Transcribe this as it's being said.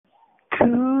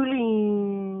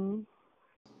Cooling.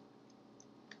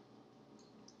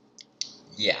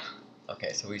 Yeah.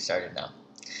 Okay, so we started now.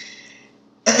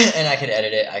 And I could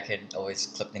edit it. I could always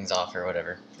clip things off or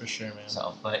whatever. For sure, man.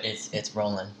 So, but it's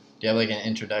rolling. Do you have like an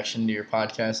introduction to your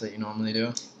podcast that you normally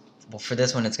do? Well, for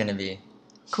this one, it's gonna be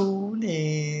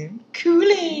cooling.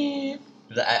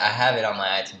 I have it on my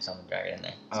iTunes. So I'm gonna drag it in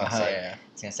there. Oh, hell yeah.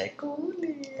 It's gonna say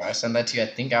cooling. I sent that to you. I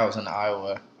think I was in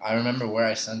Iowa. I remember where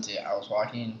I sent it. I was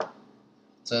walking.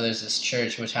 So there's this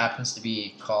church which happens to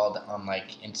be called on the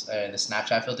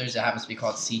Snapchat filters. It happens to be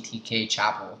called CTK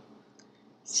Chapel.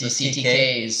 So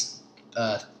CTK is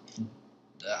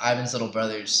Ivan's little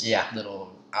brother's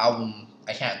little album.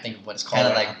 I can't think of what it's called.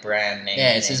 Kind of like brand name.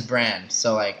 Yeah, it's his brand.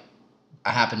 So like, I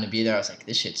happened to be there. I was like,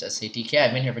 this shit says CTK.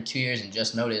 I've been here for 2 years and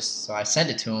just noticed. So I sent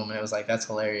it to him, and it was like, that's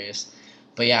hilarious.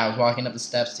 But yeah, I was walking up the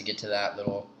steps to get to that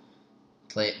little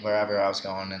plate wherever I was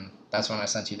going, and that's when I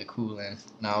sent you the cool in.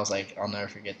 And I was like, I'll never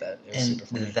forget that. It was super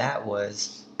funny. That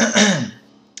was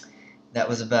that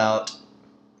was about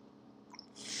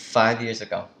 5 years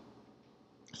ago.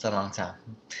 It's a long time.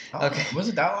 Okay. Was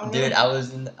it that long ago? Dude, I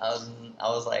was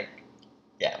like,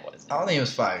 yeah, it was. I don't think it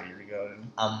was 5 years ago.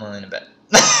 I'm willing to bet.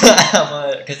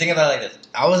 Because think about it like this.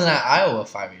 I wasn't at Iowa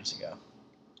 5 years ago.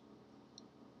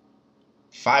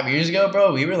 5 years ago,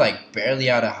 bro, we were like barely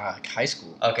out of high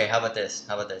school. Okay, how about this?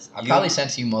 I probably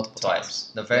sent to you multiple twice.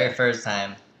 times. The very first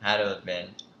time had to have been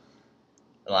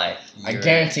like. I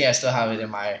guarantee I still have it in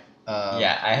my.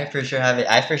 Yeah, I for sure have it.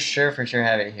 I for sure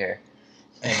have it here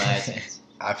in my iTunes.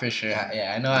 I for sure.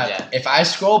 I know. If I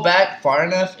scroll back far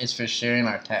enough, it's for sure in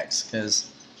our text because.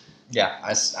 Yeah.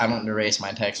 I don't erase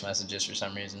my text messages for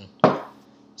some reason.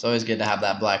 It's always good to have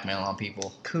that blackmail on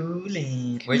people.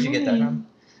 Cooling. Where'd you get that from?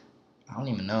 I don't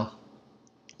even know.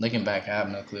 Looking back, I have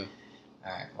no clue.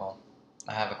 Alright, well,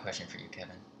 I have a question for you,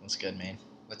 Kevin. What's good, man?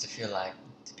 What's it feel like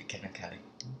to be Kevin Kelly?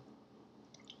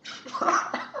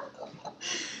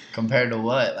 Compared to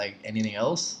what? Like anything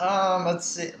else? Let's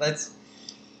see. What's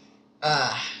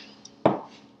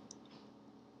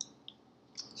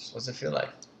it feel like?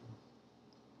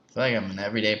 I feel like I'm an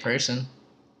everyday person.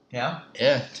 Yeah?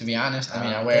 Yeah, to be honest. I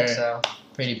mean, I wear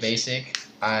pretty basic.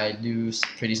 I do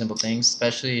pretty simple things,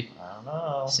 especially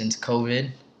since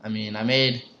COVID. I mean, I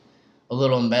made a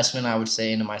little investment, I would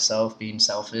say, into myself, being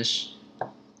selfish.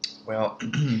 Well,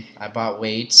 I bought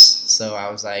weights, so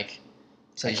I was like,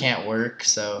 I can't work,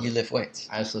 so... You lift weights?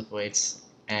 I just lift weights,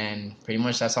 and pretty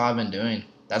much that's all I've been doing.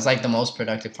 That's like the most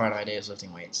productive part of my day is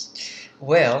lifting weights.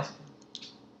 Well,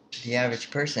 the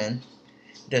average person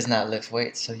does not lift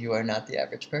weights, so you are not the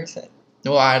average person.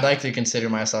 Well, I'd like to consider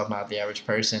myself not the average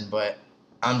person, but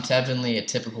I'm definitely a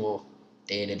typical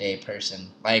day-to-day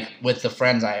person. Like, with the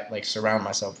friends I, like, surround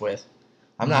myself with.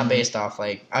 I'm not based off,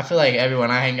 like... I feel like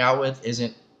everyone I hang out with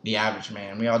isn't the average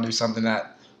man. We all do something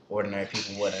that ordinary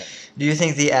people wouldn't. Do you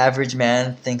think the average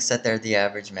man thinks that they're the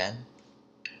average man?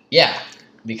 Yeah,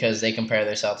 because they compare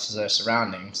themselves to their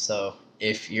surroundings. So,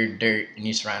 if you're dirt and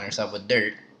you surround yourself with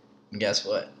dirt, guess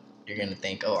what? You're going to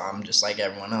think, oh, I'm just like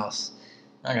everyone else.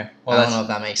 Okay. Well, I don't know if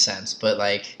that makes sense, but,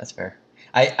 like... That's fair.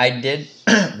 I did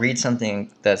read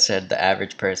something that said the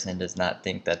average person does not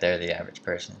think that they're the average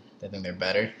person. They think they're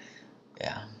better?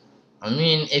 Yeah. I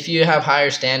mean, if you have higher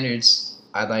standards,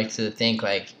 I'd like to think,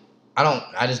 like...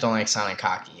 I just don't like sounding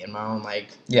cocky. In my own, like...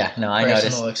 Yeah, no, I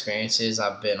personal noticed. experiences,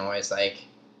 I've been always, like...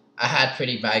 I had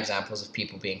pretty bad examples of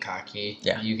people being cocky.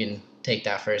 Yeah. You can take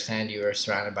that firsthand. You were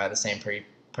surrounded by the same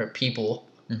people,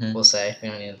 we'll say. We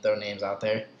don't need to throw names out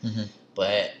there. Mm-hmm.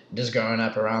 But just growing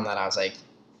up around that, I was like,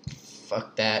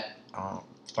 fuck that.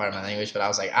 It's part of my language, but I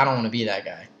was like, I don't want to be that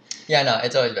guy. Yeah, no,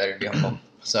 it's always better to be humble.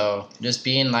 So just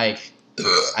being like,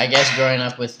 I guess growing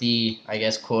up with the, I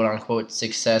guess, quote unquote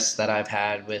success that I've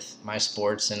had with my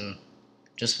sports and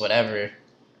just whatever,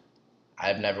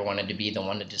 I've never wanted to be the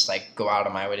one to just like go out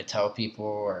of my way to tell people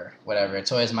or whatever.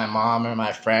 It's always my mom or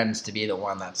my friends to be the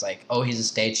one that's like, oh, he's a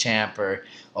state champ or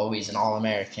oh, he's an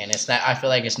All-American. It's not, I feel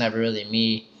like it's never really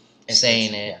me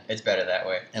saying it. Yeah, it's better that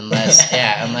way.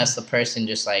 Unless the person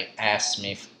just like asks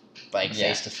me like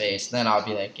face to face, then I'll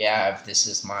be like, yeah, this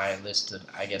is my list of,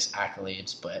 I guess,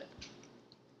 accolades, but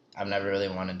I've never really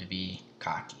wanted to be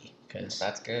cocky. Cause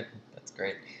that's good. That's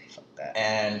great. Fuck that.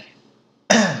 And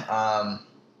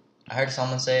I heard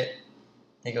someone say it.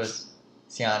 I think it was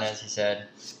Cianes. He said,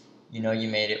 you know you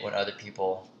made it when other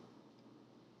people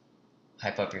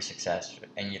hype up your success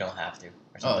and you don't have to.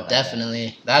 Oh,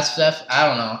 definitely. That's I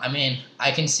don't know. I mean,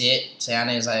 I can see it.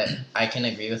 Cianes, I can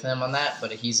agree with him on that,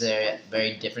 but he's a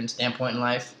very different standpoint in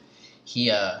life.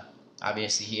 He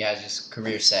obviously he has his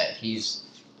career set.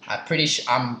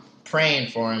 I'm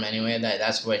praying for him anyway that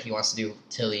that's what he wants to do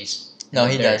till he's No, in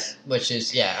the he dirt, does. which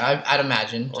is I'd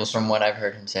imagine Or just from what I've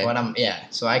heard him say.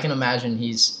 So I can imagine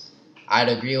I'd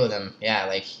agree with him. Yeah,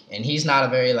 like, and he's not a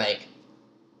very like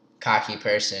cocky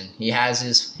person. He has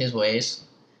his ways,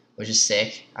 which is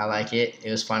sick. I like it. It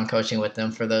was fun coaching with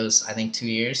him for those, I think, 2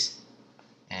 years.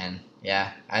 And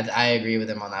yeah, I agree with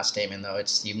him on that statement though.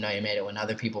 It's, you know, you made it when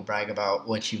other people brag about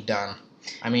what you've done.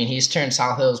 I mean, he's turned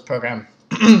South Hill's program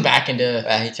back into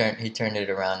He turned it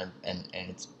around and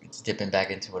it's dipping back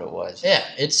into what it was. yeah,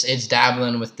 it's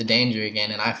dabbling with the danger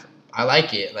again, and I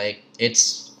like it. Like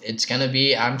it's gonna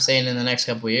be. I'm saying in the next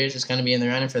couple of years, it's gonna be in the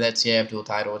running for that CIF dual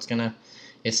title.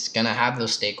 It's gonna have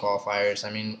those state qualifiers.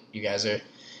 I mean,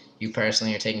 you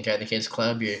personally are taking care of the kids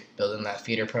club. You're building that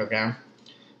feeder program,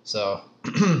 so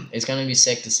it's gonna be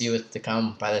sick to see what's to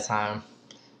come by the time.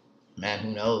 Man,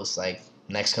 who knows? Like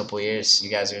next couple of years, you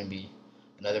guys are gonna be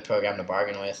another program to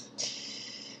bargain with.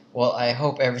 Well, I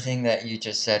hope everything that you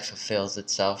just said fulfills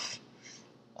itself,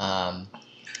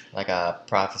 like a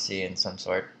prophecy in some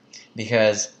sort,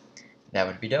 because that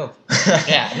would be dope.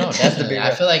 Yeah, no, definitely.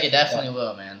 I feel like it definitely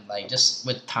will, man. Like just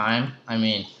with time. I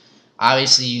mean,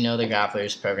 obviously you know the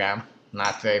Grapplers program,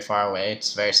 not very far away.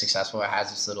 It's very successful. It has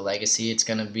its little legacy. It's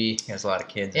gonna be There's a lot of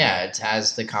kids. yeah. It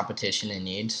has the competition it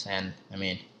needs, and I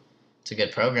mean, it's a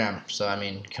good program. So I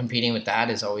mean, competing with that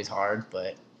is always hard,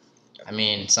 but. I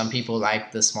mean, some people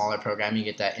like the smaller program. You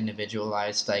get that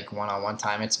individualized, like one-on-one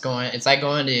time. It's like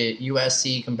going to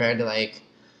USC compared to like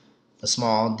a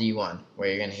small D1, where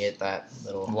you're gonna get that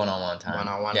little one-on-one time.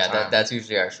 One-on-one yeah, time. that's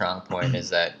usually our strong point is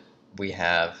that we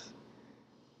have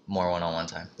more one-on-one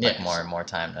time, like Yes. more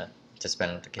time to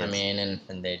spend with the kids. I mean,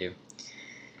 than they do.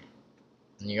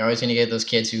 and you're always gonna get those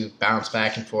kids who bounce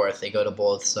back and forth. They go to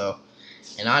both. So,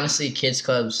 and honestly, kids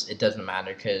clubs, it doesn't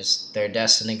matter because they're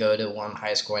destined to go to one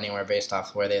high school anywhere based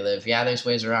off where they live. Yeah, there's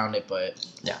ways around it, but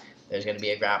Yeah. there's gonna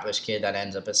be a Grapplers kid that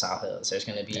ends up at South Hills. There's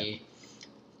gonna be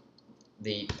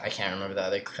I can't remember the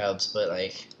other clubs, but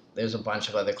like there's a bunch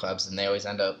of other clubs, and they always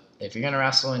end up. If you're gonna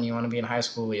wrestle and you want to be in high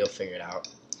school, you'll figure it out.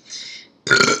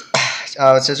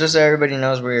 So just so everybody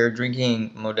knows, we're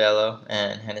drinking Modelo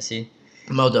and Hennessy.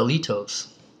 Modelitos.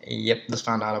 Yep. Just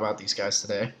found out about these guys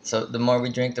today. So the more we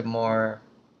drink, the more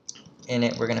in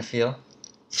it we're gonna feel.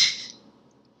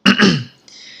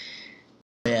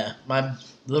 Yeah, my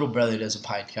little brother does a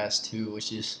podcast too,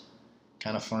 which is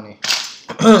kind of funny.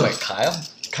 Wait, Kyle?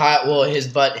 Kyle, well,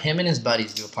 him and his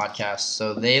buddies do a podcast,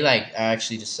 so they like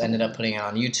actually just ended up putting it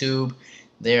on YouTube.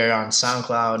 They're on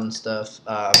SoundCloud and stuff.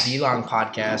 V-Long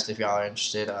Podcast, if y'all are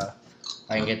interested.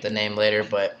 I can get the name later,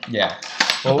 but Yeah.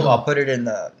 Well, I'll put it in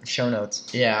the show notes.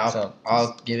 yeah,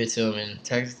 I'll give it to them, and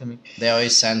Text it to me. they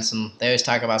always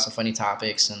talk about some funny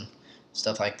topics and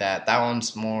stuff like that. That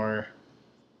one's more,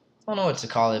 I don't know what to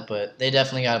call it, but they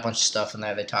definitely got a bunch of stuff in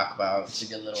there they talk about. It's a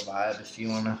good little vibe if you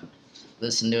want to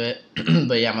listen to it.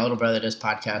 But yeah, my little brother does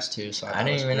podcast too, so I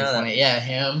didn't even know that. Yeah,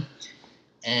 him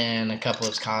and a couple of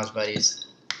his college buddies.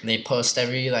 They post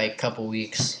every like couple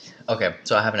weeks. Okay,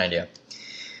 so I have an idea.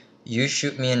 You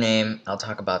shoot me a name, I'll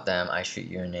talk about them. I shoot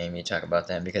you a name, you talk about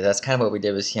them. Because that's kind of what we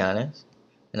did with Giannis.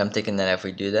 And I'm thinking that if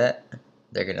we do that,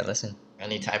 they're going to listen.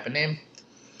 Any type of name?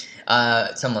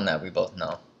 Someone that we both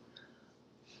know.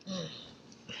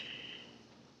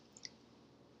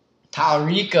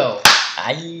 Talrico.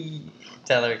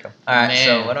 Talrico. Alright, Man,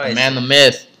 so what do I the man, say? the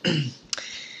myth.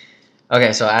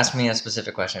 Okay, so ask me a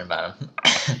specific question about him.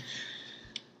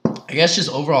 I guess just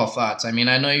overall thoughts. I mean,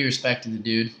 I know you respected the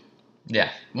dude. Yeah.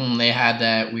 When they had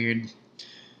that weird,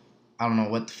 I don't know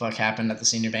what the fuck happened at the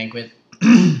senior banquet.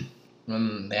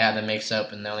 When they had the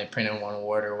mix-up and they only printed one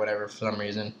award or whatever for some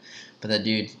reason. But that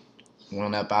dude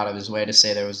went up out of his way to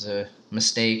say there was a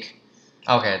mistake.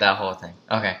 Okay, that whole thing.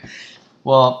 Okay.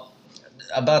 Well,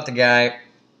 about the guy.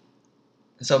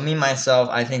 So me myself,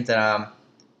 I think that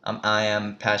I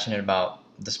am passionate about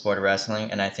the sport of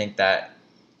wrestling, and I think that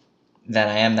I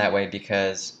am that way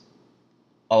because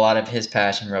a lot of his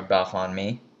passion rubbed off on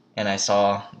me, and I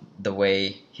saw the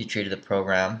way he treated the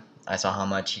program. I saw how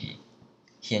much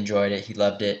he enjoyed it, he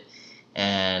loved it,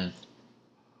 and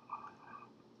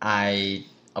I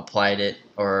applied it,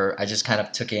 or I just kind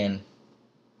of took in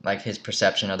like his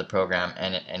perception of the program,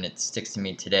 and it sticks to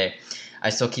me today. I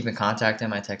still keep in contact with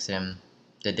him. I texted him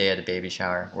the day of the baby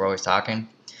shower. We're always talking.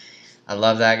 I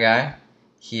love that guy.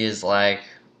 He is like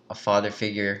a father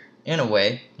figure in a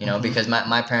way, you know, because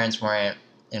my parents weren't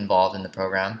involved in the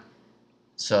program,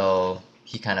 so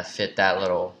he kind of fit that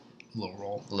little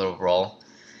role.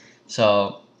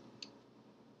 So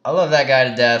I love that guy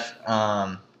to death.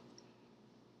 I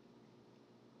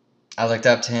looked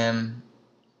up to him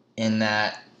in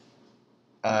that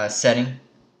setting.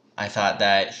 I thought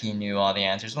that he knew all the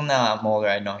answers. Well, now I'm older,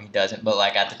 I know he doesn't. But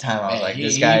like at the time, I was Yeah, like, he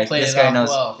this played it guy off knows.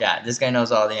 well. Yeah, this guy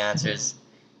knows all the answers.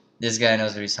 This guy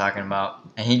knows what he's talking about,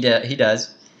 and he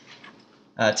does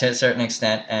to a certain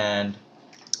extent. And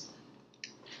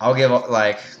I'll give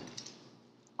like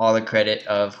all the credit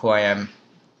of who I am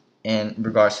in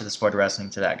regards to the sport of wrestling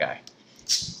to that guy.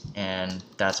 And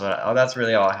that's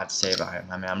really all I have to say about him.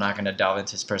 I mean, I'm not gonna delve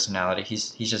into his personality.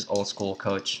 He's just old school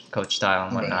coach style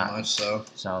and whatnot. Very much so.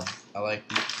 So I like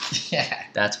it. Yeah.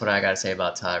 that's what I gotta say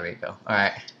about Tallarico. All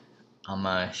right, I'm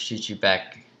gonna shoot you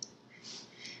back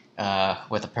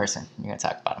with a person. You're gonna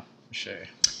talk about him. Sure.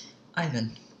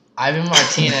 Ivan. Ivan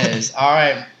Martinez. All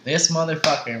right, this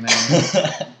motherfucker,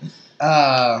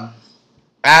 man.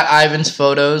 At Ivan's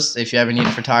Photos, if you ever need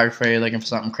a photographer, you're looking for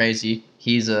something crazy.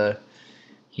 He's a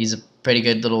pretty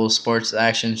good little sports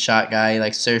action shot guy. He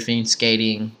likes surfing,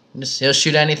 skating. He'll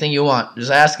shoot anything you want.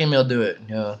 Just ask him, he'll do it.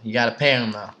 You gotta pay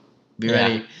him though. Be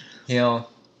ready. He'll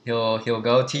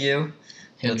go to you.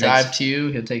 He'll drive to you.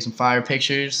 He'll take some fire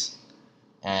pictures,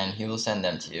 and he will send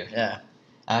them to you. Yeah.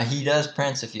 He does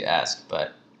prints if you ask,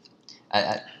 but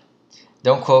I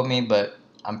don't quote me, but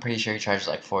I'm pretty sure he charges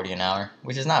like $40 an hour,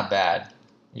 which is not bad.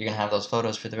 You're gonna have those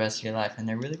photos for the rest of your life, and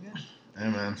they're really good. Yeah,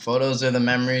 man. Photos are the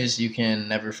memories you can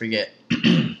never forget.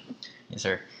 Yes,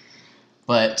 sir.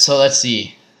 But so let's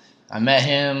see. I met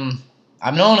him.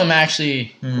 I've known him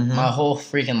actually my whole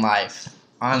freaking life.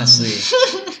 Honestly.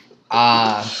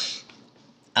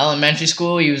 Elementary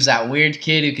school, he was that weird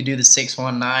kid who could do the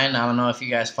 619. I don't know if you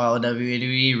guys follow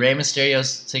WWE. Rey Mysterio's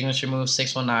signature move,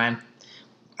 619.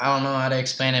 I don't know how to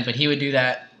explain it, but he would do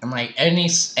that in like any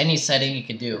setting he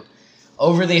could do.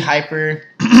 Overly hyper.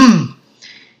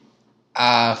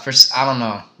 I don't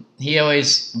know. He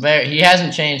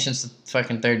hasn't changed since the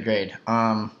fucking third grade.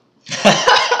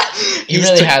 He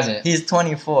really hasn't. He's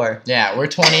 24. Yeah, we're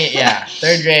 20. Yeah,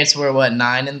 third grade, so we're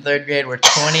 9 in third grade. We're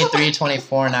 23,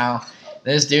 24 now.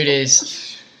 This dude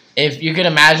is, if you could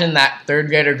imagine that third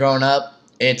grader growing up,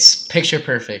 it's picture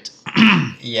perfect.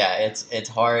 Yeah, it's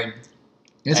hard.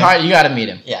 It's hard. You got to meet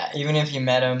him. Yeah, even if you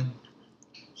met him,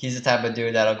 he's the type of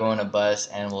dude that'll go on a bus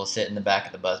and will sit in the back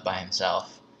of the bus by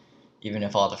himself. Even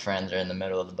if all the friends are in the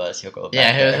middle of the bus, he'll go back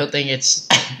there. He'll think it's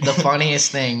the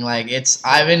funniest thing. Like,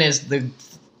 Ivan is the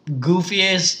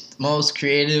goofiest, most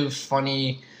creative,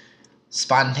 funny,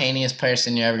 spontaneous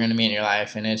person you're ever going to meet in your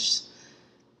life. And it's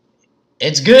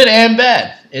good and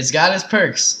bad. It's got its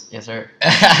perks. Yes, sir.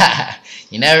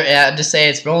 I just say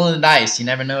it's rolling the dice. You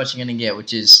never know what you're going to get,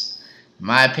 which is, in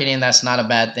my opinion, that's not a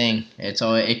bad thing.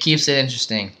 It keeps it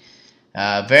interesting.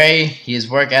 His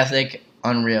work ethic,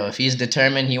 unreal. If he's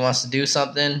determined he wants to do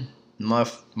something,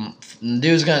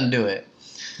 dude's gonna do it.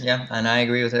 Yeah, and I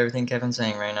agree with everything Kevin's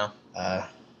saying right now.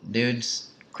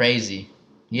 Dude's crazy.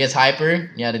 He gets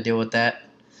hyper. You got to deal with that.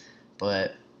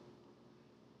 But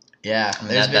yeah, I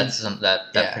mean,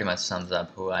 that pretty much sums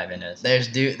up who Ivan is. There's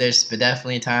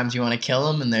definitely times you want to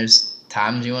kill him, and there's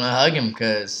times you want to hug him,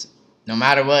 because no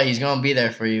matter what, he's gonna be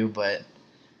there for you. But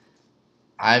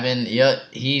Ivan,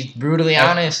 he's brutally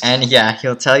honest. And yeah,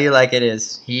 he'll tell you like it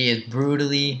is. He is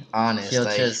brutally honest.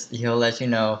 He'll let you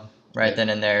know right then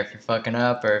and there if you're fucking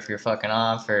up or if you're fucking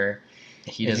off or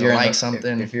he doesn't like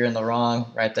something. If you're in the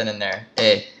wrong, right then and there.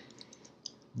 Hey,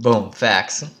 boom,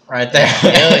 facts. Right there.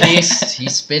 He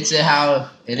spits it how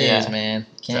it is, man.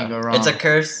 Can't go wrong. It's a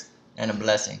curse and a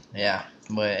blessing. Yeah.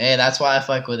 But hey, that's why I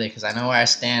fuck with it, because I know where I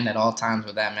stand at all times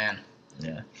with that man.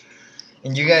 Yeah.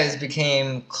 And you guys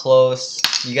became close.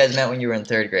 You guys met when you were in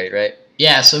third grade, right?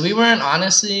 Yeah, so we weren't,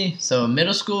 honestly. So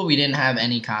middle school, we didn't have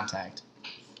any contact.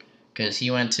 Because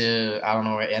he went to, I don't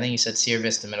know where, I think he said Sierra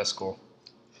Vista Middle School.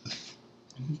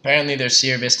 Apparently there's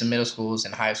Sierra Vista middle schools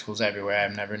and high schools everywhere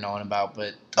I've never known about,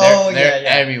 but they're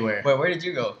everywhere. Wait, where did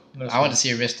you go? I went to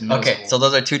Sierra Vista Middle School. Okay, so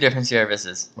those are two different Sierra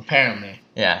Vistas. Apparently.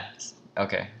 Yeah,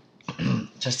 okay.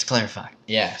 Just to clarify.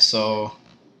 Yeah, so...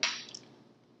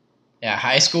 Yeah,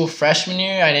 high school freshman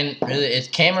year, I didn't really...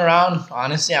 It came around,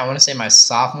 honestly, I want to say my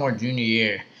sophomore, junior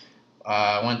year.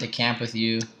 I went to camp with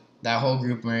you. That whole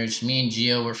group merged. Me and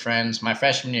Gio were friends. My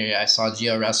freshman year, I saw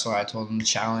Gio wrestle. I told him to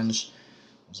challenge.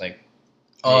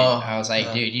 I was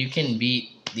like, dude, you can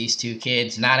beat these two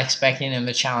kids. Not expecting him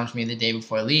to challenge me the day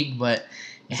before league, but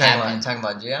it happened. You're talking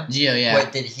about Gio? Gio, yeah.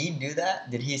 Wait, did he do that?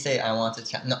 Did he say, I want to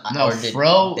challenge? No, or did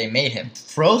Fro... They made him.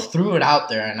 Fro threw it out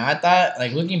there, and I thought,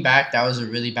 like, looking back, that was a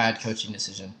really bad coaching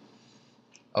decision.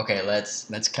 Okay, let's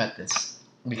cut this,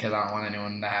 because I don't want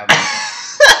anyone to have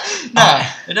No,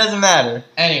 it doesn't matter.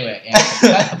 Anyway,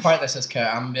 that's the part that says cut.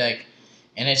 I'm gonna be like,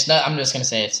 and it's not. I'm just gonna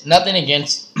say it's nothing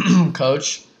against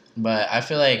Coach, but I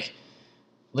feel like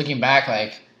looking back,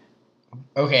 like,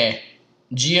 okay,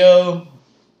 Gio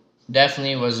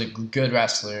definitely was a good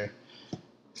wrestler.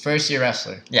 First year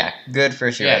wrestler. Yeah, good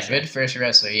first year. Yeah, wrestler. good first year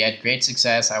wrestler. He had great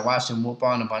success. I watched him whoop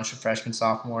on a bunch of freshman,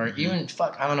 sophomore. Mhm. Even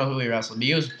I don't know who he wrestled,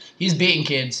 but he's beating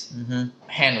kids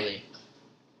handily.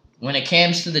 When it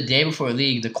comes to the day before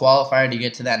league, the qualifier to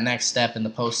get to that next step in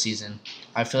the postseason,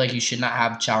 I feel like you should not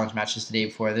have challenge matches the day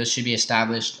before. This should be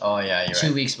established Oh yeah, you're 2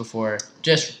 right. weeks before.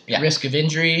 Just Yeah. risk of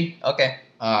injury. Okay.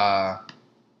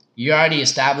 You already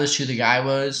established who the guy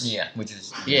was. Yeah, which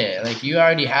is Like you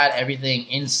already had everything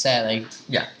in set. Like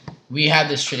Yeah. we have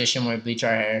this tradition where we bleach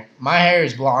our hair. My hair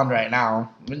is blonde right now.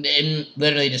 It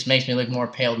literally just makes me look more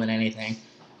pale than anything.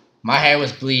 My hair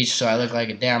was bleached, so I look like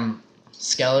a damn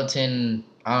skeleton.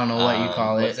 I don't know what you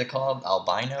call What it. is it called?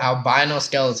 Albino. Albino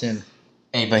skeleton.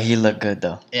 Hey, but he looked good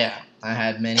though. Yeah, I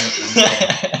had many.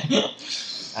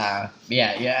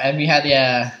 Yeah. And we had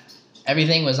the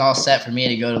everything was all set for me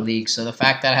to go to league. So the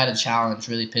fact that I had a challenge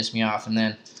really pissed me off. And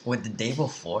then With the day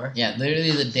before. yeah,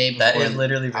 literally the day before. That is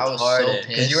literally I was so retarded.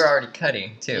 Because pissed. you were already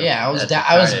cutting too. Yeah, I was. That's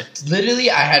I was retarded.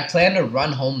 literally. I had planned to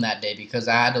run home that day because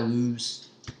I had to lose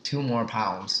 2 more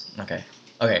pounds. Okay.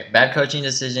 Okay. Bad coaching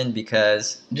decision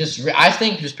because. I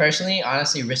think just personally,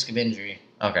 honestly, risk of injury.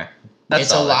 Okay. That's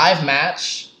It's solid. a live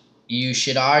match. You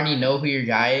should already know who your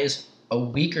guy is a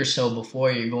week or so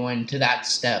before you're going to that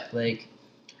step. Like,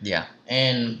 Yeah.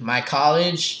 in my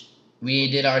college, we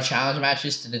did our challenge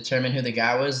matches to determine who the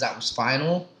guy was. That was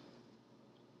final.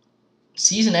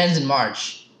 Season ends in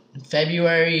March.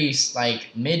 February, like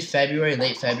mid-February,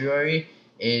 late February,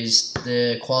 is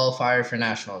the qualifier for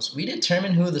nationals. We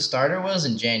determined who the starter was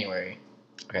in January.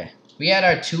 Okay. We had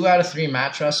our 2 out of 3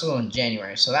 match wrestle in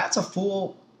January. So that's a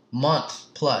full month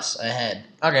plus ahead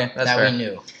Okay. That's that fair. we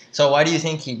knew. So why do you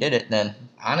think he did it then?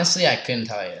 Honestly, I couldn't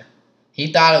tell you.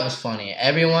 He thought it was funny.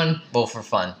 Everyone, Well, for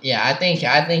fun. yeah, I think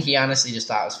he honestly just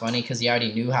thought it was funny because he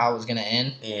already knew how it was gonna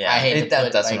end. Yeah. I hate to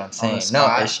put, that's like, what I'm on the saying. No,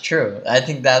 spot. it's true. I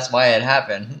think that's why it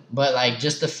happened. But like,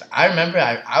 just I remember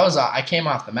I came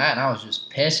off the mat and I was just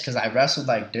pissed because I wrestled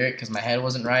like dirt because my head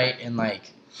wasn't right and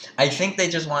like I think they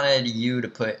just wanted you to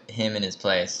put him in his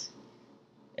place.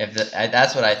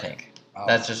 That's what I think.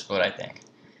 That's just what I think.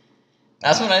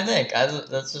 That's what I think.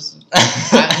 That's just.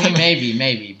 I mean,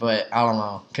 maybe, but I don't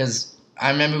know because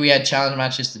I remember we had challenge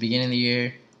matches at the beginning of the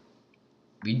year.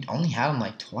 We only had them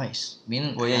like twice. We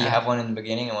didn't. Well, yeah, you have one in the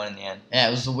beginning and one in the end. Yeah,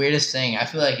 it was the weirdest thing. I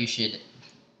feel like you should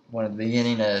One at the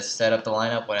beginning to set up the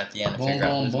lineup, one at the end to boom, figure out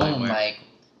boom, who's going boom. where. Like,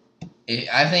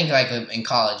 I think like in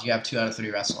college you have 2 out of 3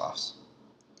 wrestle offs.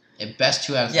 At best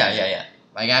 2 out of 3. Yeah.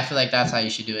 Like I feel like that's how you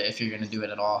should do it if you're gonna do it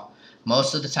at all.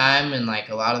 Most of the time, in like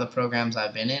a lot of the programs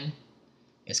I've been in,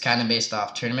 it's kind of based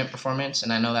off tournament performance,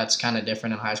 and I know that's kind of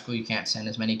different in high school. You can't send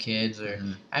as many kids, or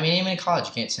I mean, even in college,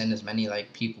 you can't send as many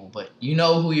like people. But you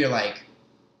know who your like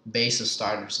base of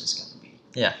starters is gonna be.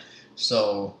 Yeah.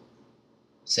 So,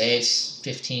 say it's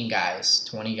 15 guys,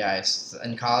 20 guys.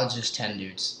 In college, there's 10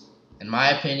 dudes. In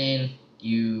my opinion,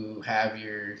 you have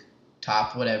your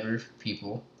top whatever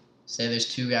people. Say there's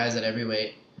 2 guys at every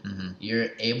weight. Mm-hmm. You're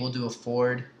able to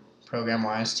afford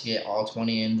program-wise to get all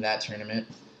 20 into that tournament.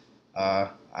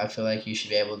 I feel like you should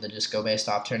be able to just go based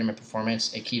off tournament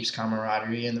performance. It keeps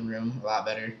camaraderie in the room a lot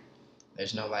better.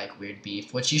 There's no like weird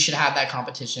beef, which you should have that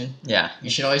competition. Yeah. You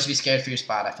should always be scared for your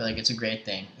spot. I feel like it's a great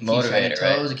thing. It Motivated, keeps you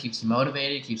on your toes. It keeps you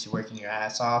motivated. It keeps you working your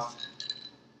ass off.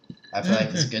 I feel like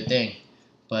it's a good thing.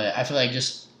 But I feel like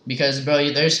just because,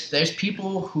 bro, there's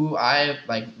people who I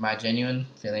like my genuine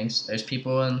feelings. There's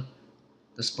people in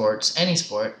the sports, any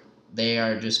sport, they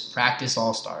are just practice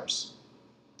all-stars.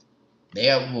 They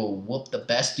will whoop the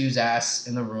best dude's ass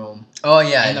in the room. Oh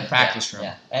yeah. In the practice room.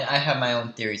 Yeah. And I have my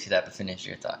own theory to that, but finish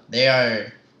your thought.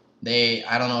 I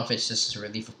don't know if it's just a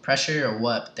relief of pressure or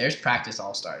what, but there's practice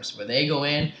all-stars where they go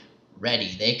in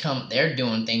ready. They're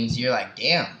doing things you're like,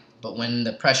 damn. But when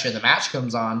the pressure of the match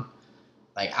comes on,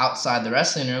 like outside the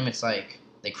wrestling room, it's like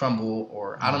they crumble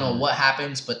or I don't know what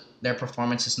happens, but their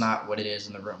performance is not what it is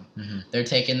in the room. Mm-hmm. They're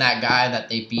taking that guy that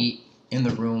they beat in the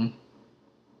room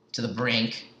to the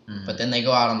brink, but then they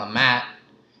go out on the mat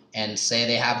and say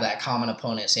they have that common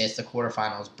opponent. Say it's the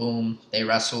quarterfinals. Boom, they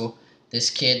wrestle this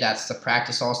kid that's the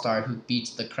practice all-star who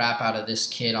beats the crap out of this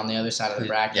kid on the other side of the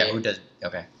bracket. Yeah, who does?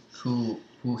 Okay. Who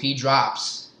he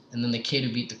drops, and then the kid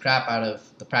who beat the crap out of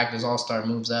the practice all-star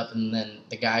moves up, and then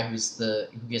the guy who gets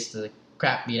the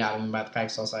crap beat out of him by the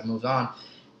practice all-star moves on.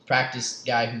 Practice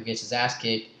guy who gets his ass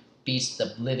kicked beats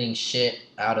the living shit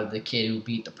out of the kid who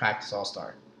beat the practice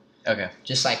all-star. Okay.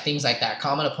 Just like things like that,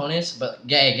 common opponents. But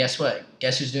hey, guess what?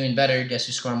 Guess who's doing better? Guess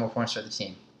who's scoring more points for the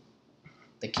team?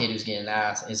 The kid who's getting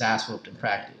his ass whooped in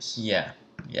practice. Yeah.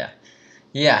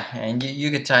 And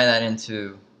you could tie that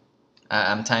into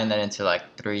I'm tying that into like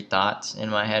 3 thoughts in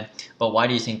my head. But why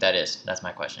do you think that is? That's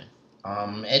my question.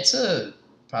 It's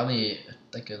probably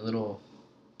like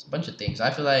it's a bunch of things.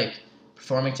 I feel like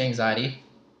performance anxiety.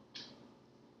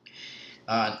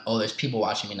 There's people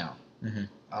watching me now. Mm-hmm.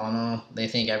 I don't know. They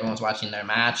think everyone's watching their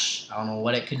match. I don't know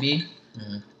what it could be.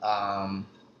 Mm-hmm.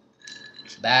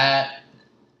 That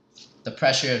the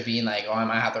pressure of being like, oh, I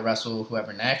might have to wrestle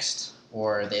whoever next,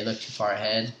 or they look too far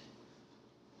ahead,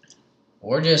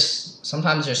 or just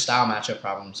sometimes there's style matchup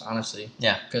problems. Honestly,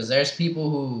 Yeah. Because there's people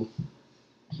who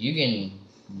you can.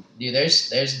 Dude,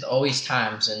 there's always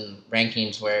times in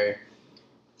rankings where,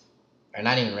 or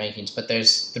not even rankings, but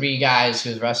there's 3 guys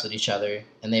who've wrestled each other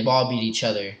and they've all beat each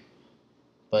other.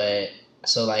 But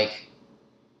so like,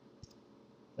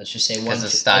 let's just say one. Because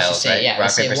of styles, right? Yeah, Rock,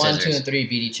 let's say paper, 1, scissors. 2, and 3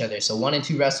 beat each other. So 1 and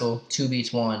 2 wrestle, 2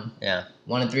 beats 1. Yeah.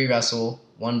 1 and 3 wrestle,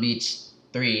 1 beats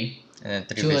 3. And then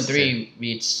 3 2 beats and 3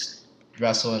 beats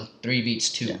wrestle, and 3 beats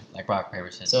 2. Yeah, like rock, paper,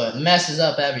 scissors. So it messes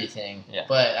up everything. Yeah.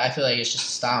 But I feel like it's just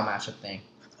a style matchup thing.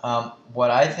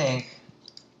 What I think.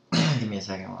 Give me a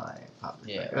second while I pop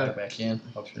this back Put up. it back in.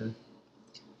 Hopefully.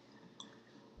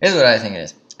 Here's what I think it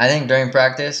is. I think during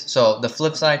practice, so the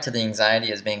flip side to the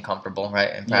anxiety is being comfortable,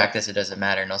 right? In practice, it doesn't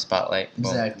matter, no spotlight. Boom.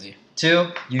 Exactly.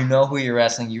 2, you know who you're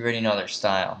wrestling, you already know their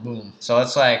style. Boom. So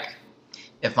it's like,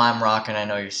 if I'm rocking, I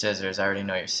know your scissors, I already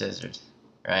know your scissors,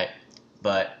 right?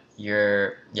 But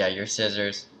your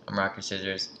scissors, I'm rock your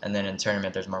scissors, and then in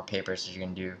tournament, there's more papers, so you're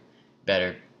going to do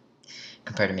better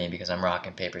compared to me because I'm rock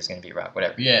and paper is going to be rock,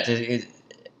 whatever. Yeah.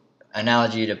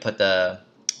 Analogy to put the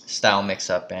style mix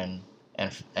up and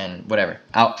whatever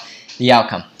the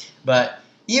outcome. But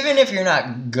even if you're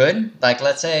not good, like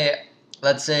let's say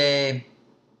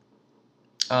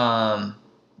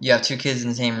you have 2 kids in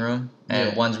the same room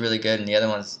and one's really good and the other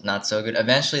one's not so good.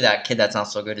 Eventually, that kid that's not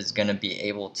so good is gonna be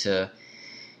able to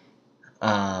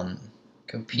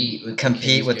compete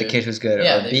with the kid who's good,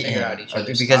 Yeah, or they beat figure him out each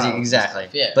other's because styles and exactly.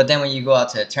 stuff, yeah. But then when you go out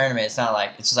to a tournament, it's not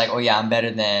like it's just like, oh yeah, I'm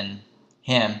better than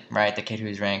him, right? The kid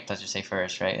who's ranked, let's just say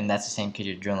first, right? And that's the same kid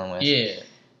you're drilling with. Yeah.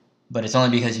 But it's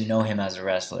only because you know him as a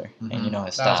wrestler and you know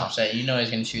his That's what style. I'm saying. You know he's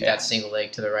going to shoot that single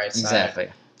leg to the right side. Exactly.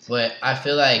 But I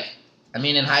feel like, I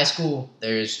mean, in high school,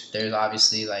 there's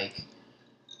obviously like,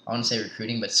 I want to say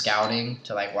recruiting, but scouting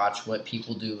to like watch what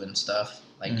people do and stuff.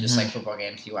 Like just like football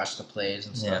games, you watch the plays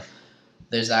and stuff. Yeah.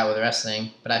 There's that with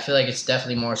wrestling, but I feel like it's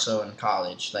definitely more so in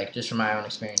college, like just from my own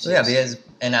experiences. So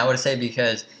yeah, I would say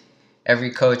because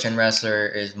every coach and wrestler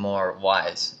is more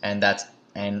wise, and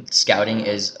scouting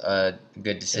is a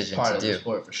good decision it's part to of do. the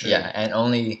sport for sure. Yeah, and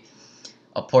only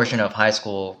a portion of high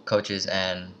school coaches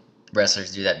and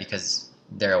wrestlers do that because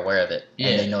they're aware of it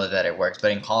and they know that it works.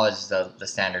 But in college, the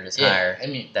standard is higher. I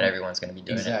mean, that everyone's going to be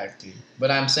doing exactly. But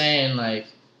I'm saying like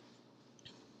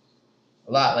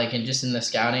a lot, like in the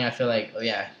scouting, I feel like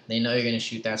they know you're gonna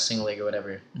shoot that single leg or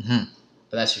whatever, but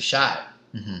that's your shot.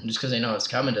 Mm-hmm. Just because they know it's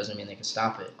coming doesn't mean they can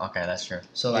stop it. Okay, that's true.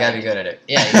 So you like, gotta be good at it.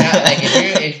 Yeah, you got, like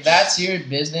if that's your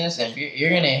business, if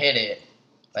you're gonna hit it,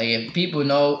 like if people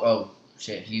know, oh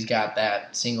shit, he's got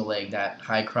that single leg, that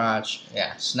high crotch,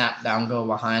 snap down, go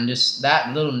behind, just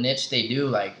that little niche they do.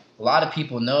 Like a lot of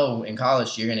people know in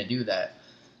college you're gonna do that.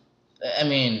 I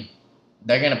mean,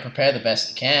 they're gonna prepare the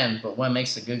best they can, but what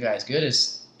makes the good guys good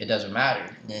is it doesn't matter.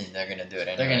 Yeah, they're gonna do it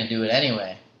anyway. They're gonna do it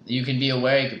anyway. You can be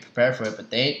aware, you can prepare for it, but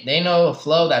they know a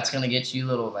flow that's gonna get you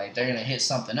little, like they're gonna hit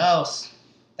something else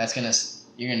that's gonna,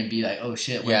 you're gonna be like, oh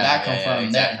shit, where did that come from?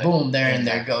 Exactly. Boom, they're in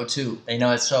their go-to. They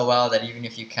know it so well that even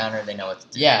if you counter, they know what to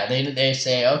do. Yeah, they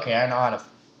say, okay, I know how to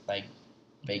like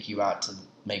bake you out to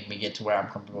make me get to where I'm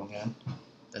comfortable again.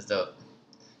 That's dope.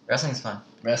 Wrestling's fun.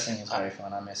 Wrestling is very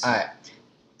fun. I miss it. All right.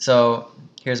 So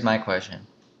here's my question.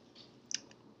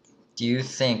 Do you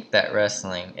think that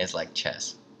wrestling is like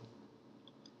chess?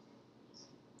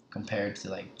 Compared to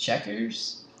like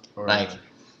checkers? Or like,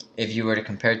 if you were to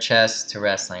compare chess to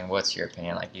wrestling, what's your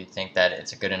opinion? Like, do you think that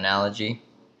it's a good analogy?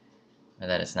 Or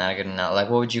that it's not a good analogy? Like,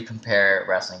 what would you compare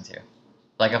wrestling to?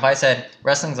 Like, if I said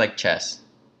wrestling's like chess,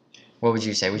 what would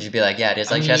you say? Would you be like, yeah, it is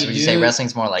like chess? Or would you say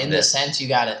wrestling's more like in this? In the sense you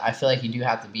got it. I feel like you do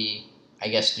have to be, I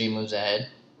guess, 3 moves ahead.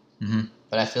 Mm-hmm.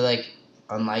 But I feel like,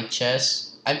 unlike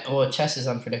chess, chess is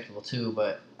unpredictable too,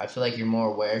 but I feel like you're more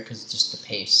aware because it's just the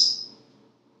pace.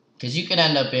 Because you could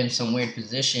end up in some weird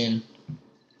position.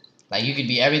 Like,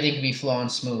 everything could be flowing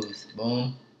smooth.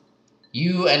 Boom.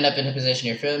 You end up in a position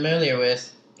you're familiar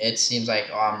with. It seems like,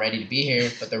 oh, I'm ready to be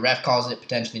here. But the ref calls it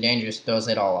potentially dangerous, throws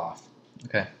it all off.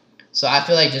 Okay. So I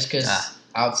feel like just because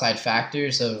outside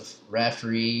factors of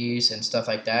referees and stuff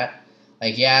like that,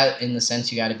 like, yeah, in the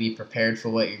sense you got to be prepared for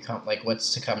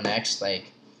what's to come next.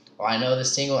 Like, oh, I know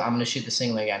this single, I'm going to shoot the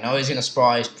single leg. I know he's going to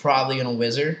sprawl. He's probably going to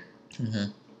whizzer.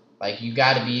 Mm-hmm. Like you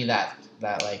got to be that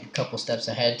like a couple steps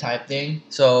ahead type thing.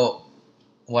 So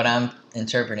what I'm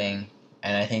interpreting,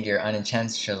 and I think you're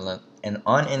unintentionally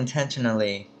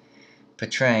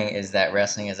portraying, is that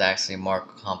wrestling is actually more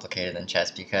complicated than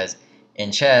chess, because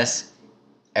in chess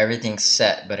everything's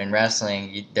set, but in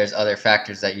wrestling there's other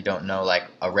factors that you don't know, like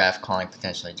a ref calling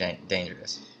potentially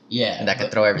dangerous, Yeah, and that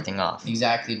could throw everything off.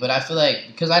 Exactly, but I feel like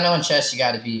because I know in chess you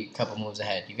got to be a couple moves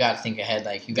ahead. You got to think ahead,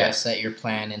 like you got to set your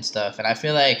plan and stuff. And I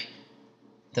feel like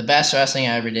the best wrestling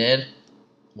I ever did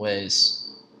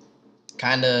was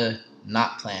kind of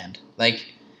not planned. Like,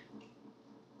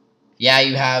 yeah,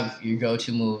 you have your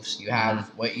go-to moves, you have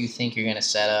what you think you're gonna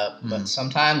set up, but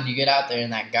sometimes you get out there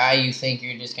and that guy you think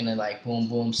you're just gonna like boom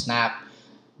boom snap,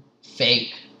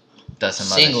 fake, does some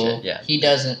single, other shit. Yeah, he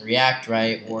doesn't react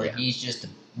right, or he's just a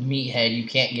meathead. You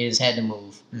can't get his head to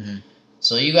move. Mm-hmm.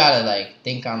 So you gotta like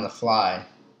think on the fly.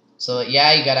 So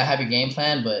yeah, you gotta have your game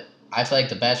plan, but I feel like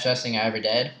the best wrestling I ever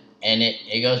did, and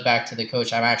it goes back to the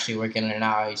coach I'm actually working under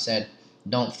now. He said,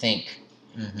 "Don't think,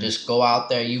 just go out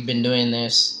there. You've been doing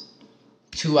this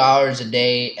 2 hours a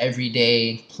day, every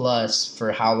day plus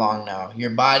for how long now? Your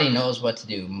body knows what to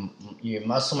do. Your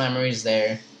muscle memory is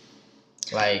there.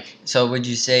 Like, so would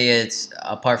you say it's,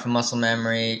 apart from muscle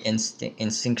memory,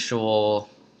 instinctual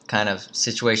kind of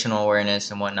situational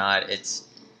awareness and whatnot? It's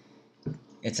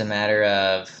a matter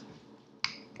of,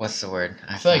 what's the word?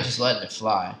 I feel like just letting it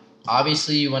fly.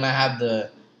 Obviously, you want to have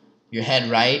your head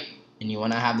right, and you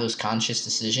want to have those conscious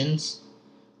decisions.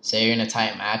 Say you're in a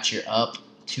tight match, you're up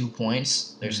 2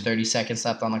 points. There's 30 seconds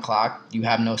left on the clock. You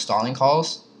have no stalling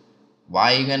calls.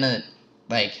 Why are you gonna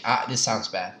this sounds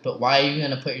bad, but why are you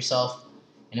gonna put yourself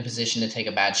in a position to take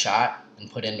a bad shot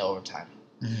and put into overtime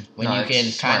when you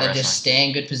can kind of just stay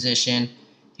in good position?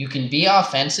 You can be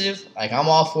offensive. Like, I'm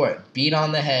all for it. Beat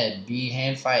on the head, be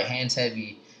hand fight, hands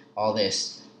heavy, all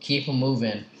this. Keep them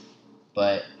moving,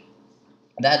 but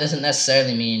that doesn't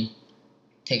necessarily mean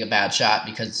take a bad shot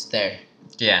because it's there.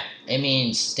 Yeah. It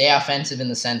means stay offensive in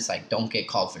the sense, like, don't get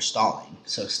called for stalling.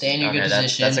 So stay in your good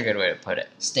position. That's a good way to put it.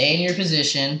 Stay in your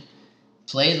position.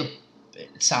 Play the...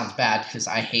 It sounds bad because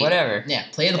I hate... Whatever. Yeah,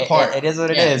 play the part. It is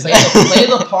what it is. Play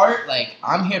the part. Like,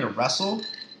 I'm here to wrestle.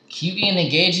 Keep getting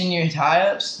engaged in your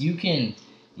tie-ups. You can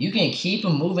keep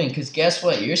them moving because guess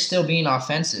what? You're still being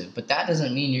offensive. But that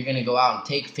doesn't mean you're going to go out and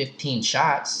take 15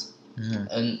 shots.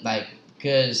 And, like,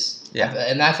 because... Yeah.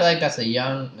 And I feel like that's a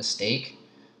young mistake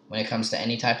when it comes to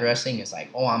any type of wrestling. It's like,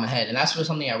 oh, I'm ahead. And that's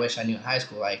something I wish I knew in high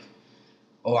school. Like,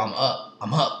 oh, I'm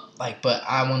up. Like, but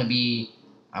I want to be,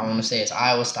 I want to say it's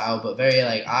Iowa style, but very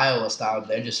like Iowa style.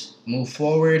 They just move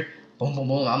forward, boom, boom,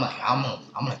 boom. I'm like, I'm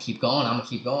gonna keep going.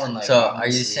 Like, so are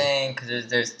you saying, because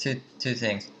there's two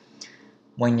things.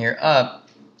 When you're up,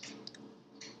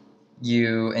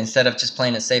 you, instead of just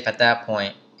playing it safe at that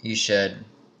point, you should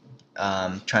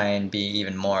try and be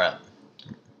even more up.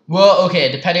 Well, okay,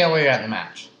 depending on where you're at in the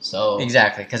match. So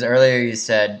exactly, because earlier you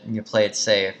said you play it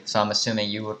safe, so I'm assuming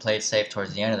you would play it safe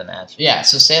towards the end of the match. Yeah,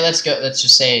 so let's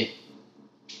just say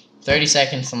 30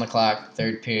 seconds on the clock,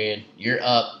 third period, you're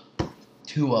up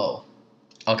 2-0.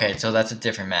 Okay, so that's a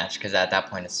different match, because at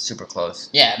that point it's super close.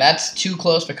 Yeah, that's too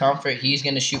close for comfort. He's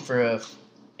going to shoot for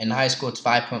in high school it's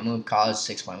 5-point move, college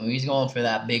 6-point move. He's going for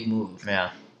that big move.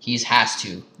 Yeah. He has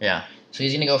to. Yeah. So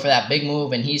he's gonna go for that big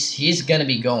move, and he's gonna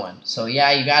be going. So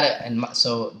yeah, you got it. And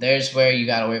so there's where you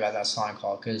gotta worry about that stalling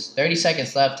call, because 30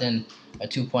 seconds left in a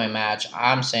 2-point match.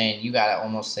 I'm saying you gotta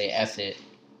almost say F it.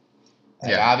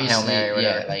 Like, yeah. Obviously, Mary,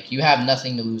 yeah. Like, you have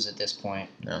nothing to lose at this point.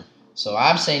 Yeah. So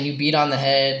I'm saying you beat on the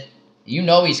head. You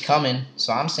know he's coming.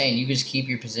 So I'm saying you just keep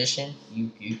your position.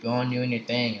 You go on doing your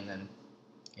thing, and then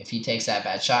if he takes that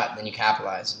bad shot, then you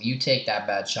capitalize. If you take that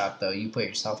bad shot, though, you put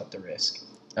yourself at the risk.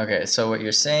 Okay, so what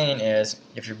you're saying is,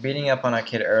 if you're beating up on a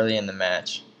kid early in the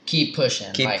match, keep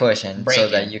pushing. Keep pushing so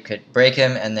that you could break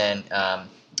him and then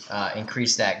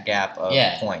increase that gap of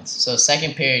points. So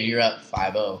second period, you're up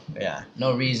 5-0. Yeah.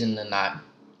 No reason to not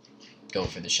go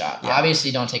for the shot. Yeah.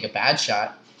 Obviously, don't take a bad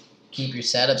shot. Keep your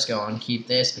setups going. Keep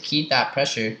this, but keep that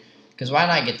pressure. Because why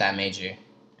not get that major?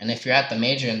 And if you're at the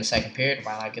major in the second period,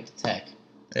 why not get the tech?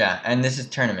 Yeah, and this is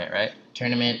tournament, right?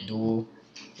 Tournament, duel.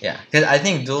 Yeah, because I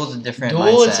think duel's a different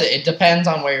mindset. It depends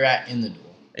on where you're at in the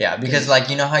duel. Yeah, because like,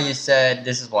 you know how you said,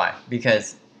 this is why.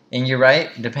 Because, and you're right,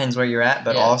 it depends where you're at,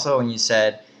 but also when you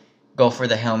said, go for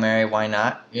the Hail Mary, why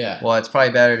not? Yeah. Well, it's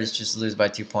probably better to just lose by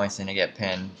 2 points than to get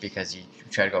pinned because you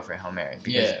try to go for a Hail Mary.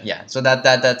 Because, yeah. So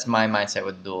that's my mindset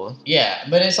with duel. Yeah,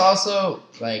 but it's also,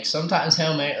 like, sometimes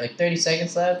Hail Mary, like 30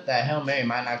 seconds left, that Hail Mary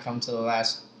might not come to the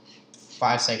last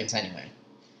 5 seconds anyway.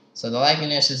 So the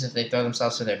likeliness is if they throw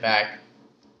themselves to their back,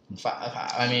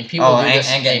 I mean, people Oh, do and-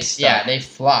 this. and getting stuck. They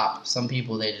flop. Some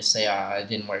people, they just say, it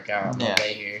didn't work out. No Yeah.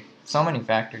 way here. So many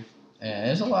factors. Yeah,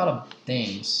 there's a lot of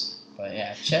things. But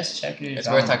yeah, chess, checkers. It's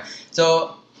I worth don't talking.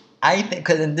 So I think,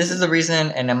 because this is the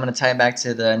reason, and I'm going to tie it back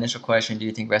to the initial question, do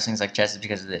you think wrestling is like chess, is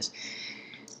because of this.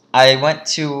 I went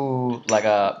to like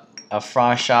a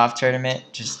Froshoff tournament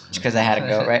just because I had to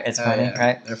go, right? It's Oh, funny, yeah.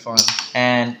 right? They're fun.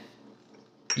 And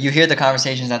you hear the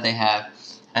conversations that they have.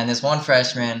 And this one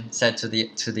freshman said to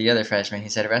the other freshman, he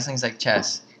said, wrestling's like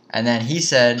chess. And then he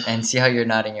said, and see how you're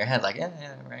nodding your head, like, yeah,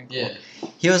 right, cool. Yeah.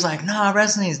 He was like, nah,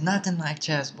 wrestling is nothing like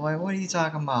chess, boy. What are you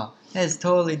talking about? It's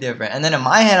totally different. And then in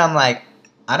my head, I'm like,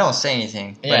 I don't say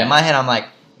anything. But Yeah. in my head, I'm like,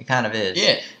 it kind of is.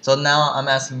 Yeah. So now I'm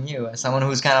asking you, as someone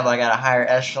who's kind of like at a higher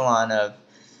echelon of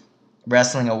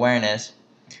wrestling awareness,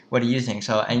 what do you think?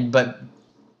 But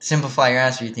simplify your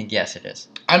answer, you think yes, it is.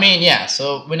 I mean, yeah.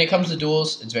 So when it comes to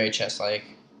duels, it's very chess-like.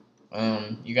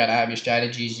 You gotta have your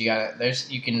strategies.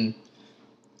 You can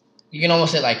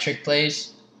almost hit like trick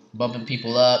plays, bumping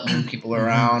people up, moving people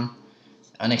around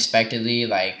unexpectedly.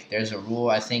 Like there's a rule.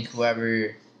 I think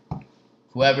whoever's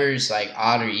like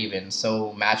odd or even.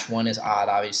 So match 1 is odd.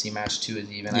 Obviously, match 2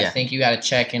 is even. Yeah. I think you gotta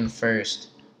check in first.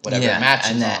 Whatever yeah, match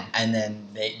and is then, on. and then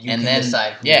you And can then-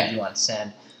 decide who yeah. you want to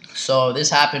send. So this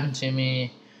happened to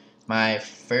me my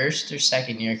first or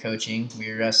second year coaching. We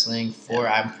were wrestling for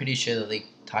I'm pretty sure the league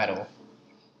title.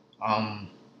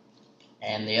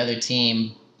 And the other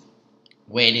team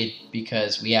waited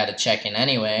because we had to check in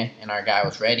anyway, and our guy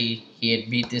was ready. He had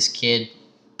beat this kid.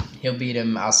 He'll beat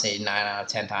him, I'll say 9 out of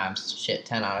 10 times. Shit,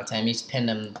 10 out of 10. He's pinned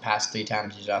him the past 3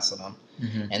 times he's wrestled him.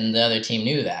 Mm-hmm. And the other team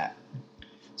knew that.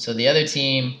 So the other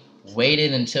team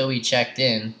waited until we checked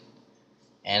in,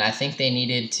 and I think they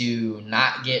needed to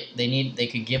not get they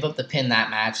could give up the pin that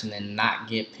match and then not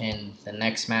get pinned the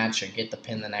next match or get the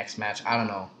pin the next match. I don't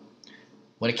know.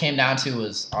 What it came down to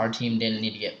was our team didn't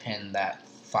need to get pinned that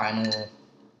final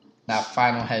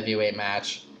heavyweight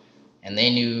match, and they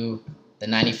knew the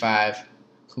 95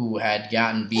 who had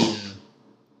gotten beaten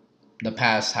the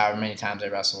past however many times they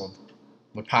wrestled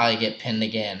would probably get pinned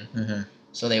again. Mm-hmm.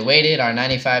 So they waited. Our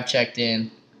 95 checked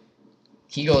in.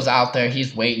 He goes out there.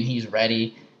 He's waiting. He's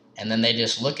ready. And then they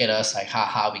just look at us like,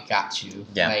 ha, we got you.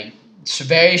 Yeah. Like, it's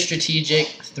very strategic.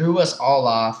 Threw us all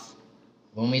off.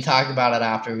 When we talked about it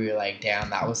after, we were like, damn,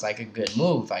 that was like a good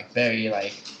move. Like, very,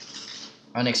 like,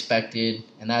 unexpected.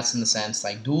 And that's in the sense,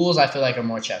 like, duels I feel like are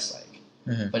more chess-like.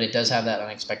 Mm-hmm. But it does have that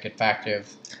unexpected factor of,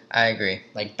 I agree.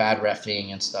 like, bad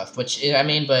reffing and stuff. Which, I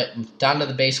mean, but down to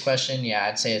the base question, yeah,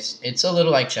 I'd say it's a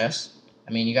little like chess.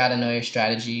 I mean, you got to know your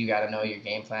strategy. You got to know your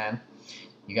game plan.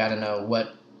 You got to know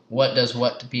what does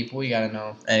what to people. You got to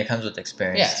know. And it comes with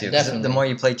experience Yeah, too. 'Cause definitely. the more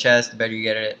you play chess, the better you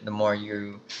get at it. The more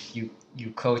you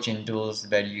coach in duels, the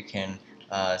better you can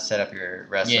set up your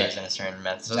wrestlers Yeah. in a certain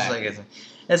method. So Exactly.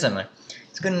 it's similar.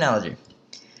 It's a good analogy.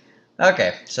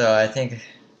 Okay, so I think.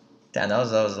 Damn, that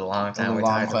was a long time. That was a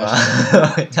long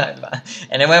about. We talked about,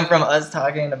 and it went from us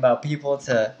talking about people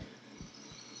to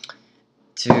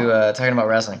talking about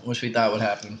wrestling. Which we thought would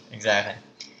happen. Exactly.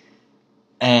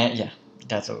 And yeah,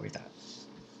 that's what we thought.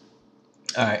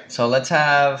 All right, so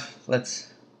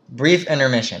let's brief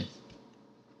intermission.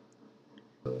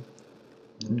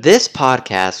 This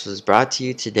podcast was brought to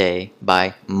you today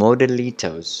by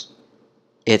Modelitos.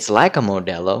 It's like a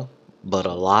Modelo, but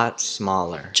a lot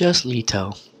smaller. Just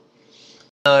Lito.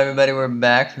 Hello everybody, we're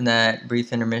back from that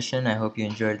brief intermission. I hope you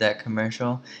enjoyed that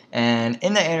commercial. And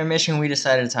in the intermission, we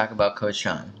decided to talk about Coach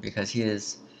Sean because he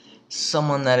is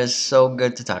someone that is so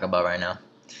good to talk about right now.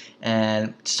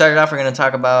 And to start it off, we're going to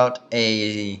talk about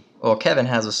Kevin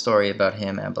has a story about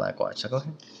him at Blackwatch. So go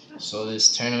ahead. So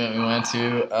this tournament we went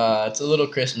to, it's a little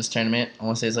Christmas tournament. I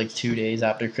want to say it's like 2 days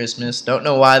after Christmas. Don't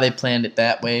know why they planned it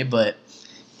that way, but,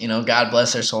 God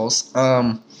bless their souls.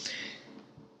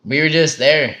 We were just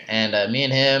there, and me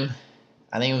and him,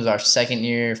 I think it was our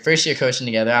first year coaching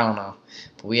together, I don't know.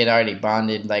 But we had already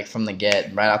bonded, like, from the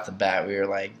get, right off the bat. We were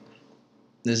like,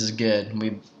 this is good.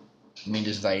 We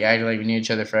just, like, acted like we knew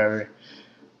each other forever.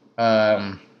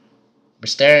 We're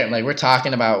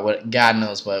talking about what, God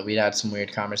knows what. We'd had some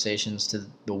weird conversations, to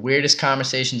the weirdest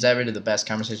conversations ever to the best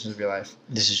conversations of your life.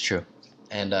 This is true.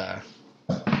 And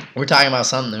we're talking about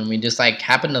something, and we just, like,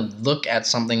 happened to look at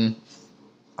something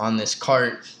on this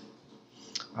cart.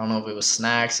 I don't know if it was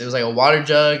snacks. It was like a water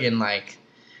jug and like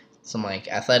some like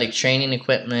athletic training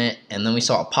equipment, and then we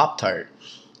saw a Pop-Tart.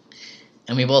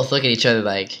 And we both look at each other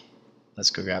like, let's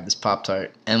go grab this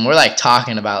Pop-Tart. And we're like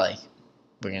talking about like,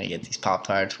 we're going to get these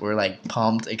Pop-Tarts. We're like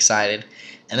pumped, excited.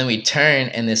 And then we turn,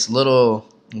 and this little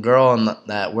girl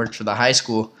that worked for the high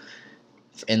school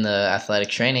in the athletic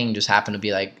training just happened to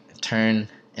be like turn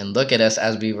and look at us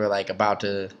as we were like about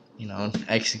to,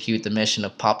 execute the mission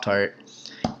of Pop-Tart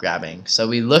grabbing. So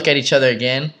we look at each other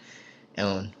again, and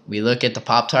when we look at the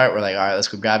Pop-Tart, we're like, all right, let's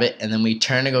go grab it. And then we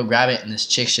turn to go grab it, and this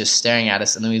chick's just staring at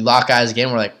us. And then we lock eyes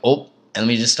again. We're like, oh, and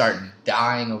we just start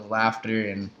dying of laughter,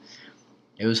 and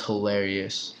it was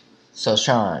hilarious. So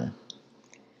Sean,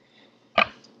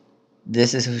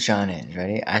 this is who Sean is.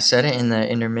 Ready? I said it in the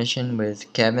intermission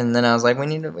with Kevin. Then I was like, we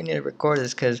need to record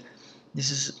this because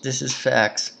this is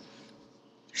facts.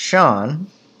 Sean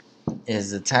is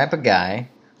the type of guy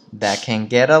that can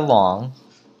get along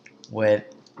with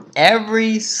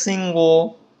every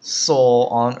single soul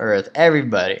on earth.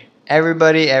 Everybody. It could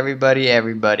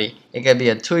be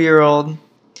a 2-year-old.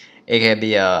 It could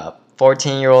be a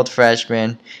 14-year-old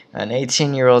freshman, an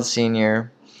 18-year-old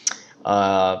senior.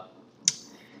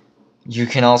 You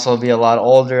can also be a lot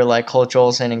older, like Coach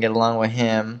Olsen, and get along with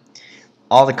him.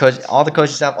 All the coaching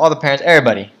staff, all the parents,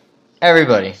 everybody. And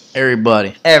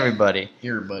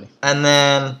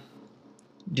then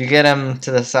you get him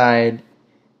to the side,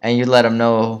 and you let him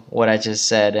know what I just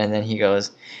said, and then he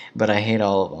goes, "But I hate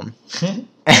all of them."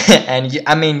 And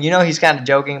he's kind of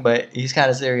joking, but he's kind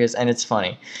of serious, and it's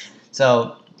funny.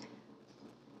 So,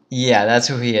 yeah, that's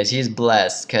who he is. He's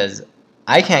blessed because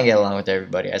I can't get along with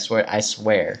everybody. I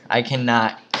swear. I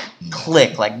cannot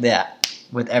click like that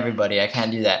with everybody. I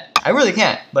can't do that. I really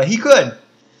can't, but he could.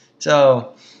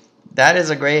 So, that's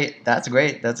a great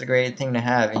thing to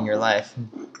have in your life.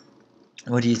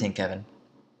 What do you think, Kevin?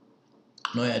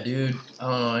 No, yeah, dude. I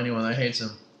don't know anyone that hates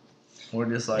him or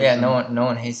dislikes Yeah, him. no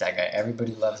one hates that guy.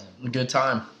 Everybody loves him. A good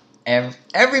time.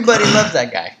 Everybody loves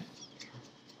that guy.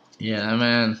 Yeah,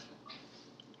 man.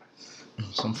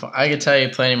 I could tell you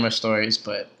plenty more stories,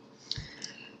 but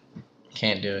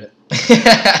can't do it.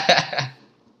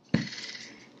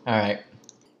 All right.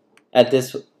 At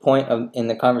this point in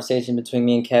the conversation between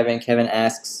me and Kevin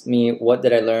asks me, what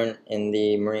did I learn in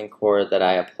the Marine Corps that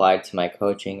I applied to my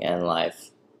coaching and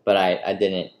life? But I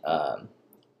didn't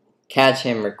catch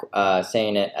him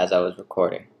saying it as I was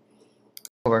recording.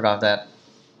 We'll work off that.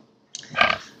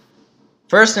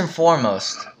 First and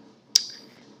foremost,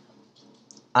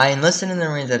 I enlisted in the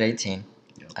Marines at 18.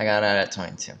 Yep. I got out at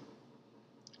 22.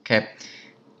 Okay.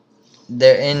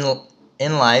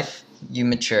 In life, you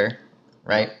mature,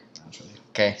 right?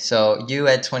 Okay, so you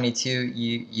at 22,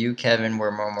 you Kevin,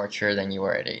 were more mature than you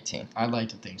were at 18. I'd like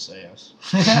to think so, yes.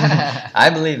 I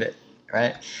believe it,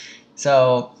 right?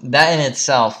 So that in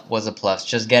itself was a plus.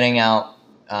 Just getting out,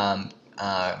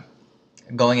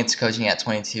 going into coaching at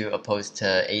 22 opposed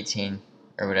to 18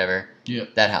 or whatever. Yeah.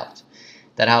 That helped.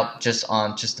 That helped just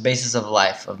on the basis of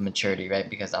life, of maturity, right?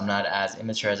 Because I'm not as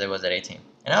immature as I was at 18,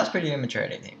 and I was pretty immature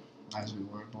at 18. As we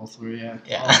were, both were, yeah.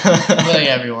 Yeah. Like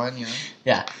everyone, you know.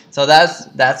 Yeah. So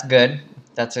that's good.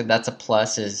 That's a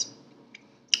plus.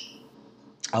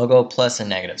 I'll go plus and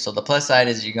negative. So the plus side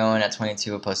is you go in at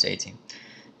 22 opposed to 18,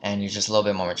 and you're just a little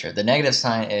bit more mature. The negative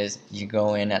sign is you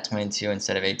go in at 22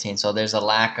 instead of 18. So there's a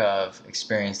lack of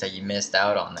experience that you missed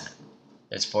out on that.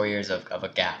 There's 4 years of a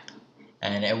gap,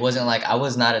 and it wasn't like I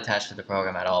was not attached to the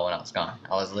program at all when I was gone.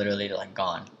 I was literally like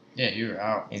gone. Yeah, you were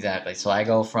out. Exactly. So I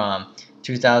go from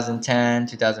 2010,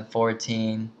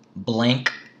 2014,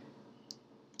 blank,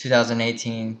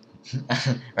 2018,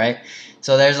 right?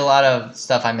 So there's a lot of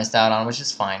stuff I missed out on, which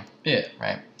is fine. Yeah.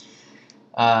 Right?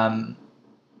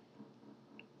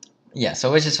 Yeah,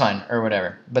 so which is fine, or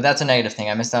whatever. But that's a negative thing.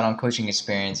 I missed out on coaching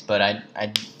experience, but I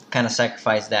kind of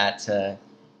sacrificed that to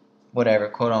whatever,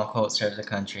 quote-unquote, serve the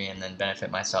country and then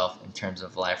benefit myself in terms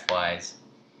of life-wise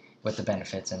with the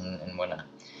benefits and whatnot.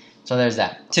 So there's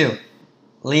that. 2,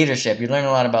 leadership. You learn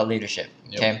a lot about leadership,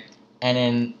 okay? Yep. And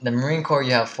in the Marine Corps,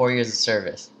 you have 4 years of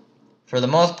service. For the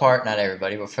most part, not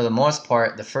everybody, but for the most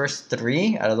part, the first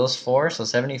 3 out of those 4, so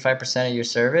 75% of your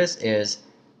service is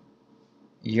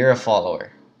you're a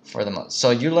follower for the most. So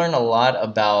you learn a lot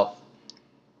about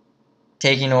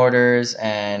taking orders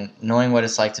and knowing what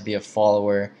it's like to be a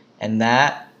follower, and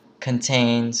that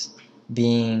contains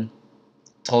being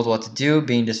told what to do,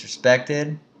 being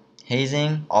disrespected,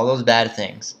 hazing, all those bad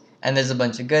things. And there's a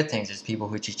bunch of good things. There's people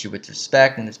who treat you with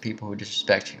respect, and there's people who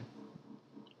disrespect you.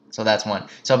 So that's one.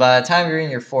 So by the time you're in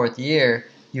your 4th year,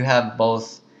 you have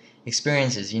both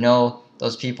experiences. You know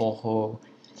those people who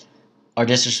are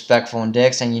disrespectful and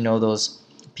dicks, and you know those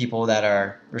people that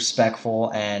are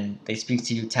respectful and they speak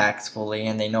to you tactfully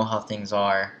and they know how things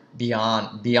are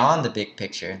beyond the big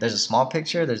picture. There's a small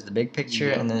picture, there's the big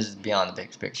picture, and there's beyond the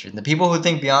big picture. And the people who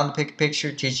think beyond the big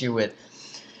picture treat you with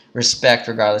respect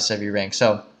regardless of your rank.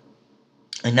 So,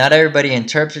 and not everybody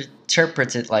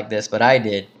interprets it like this, but I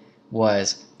did,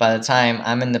 was by the time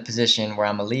I'm in the position where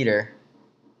I'm a leader,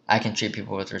 I can treat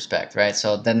people with respect, right?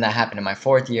 So then that happened in my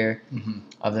 4th year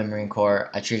of the Marine Corps.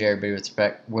 I treated everybody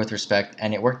with respect,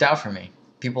 and it worked out for me.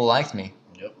 People liked me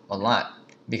a lot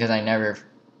because I never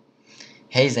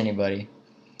hazed anybody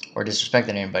or disrespected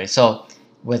anybody. So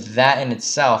with that in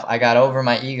itself, I got over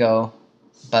my ego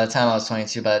by the time I was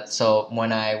 22. But so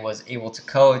when I was able to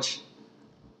coach,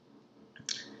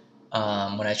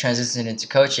 when I transitioned into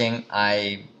coaching,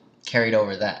 I carried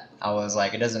over that. I was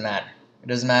like, it doesn't matter. It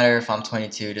doesn't matter if I'm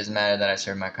 22. It doesn't matter that I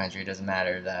serve my country. It doesn't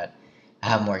matter that I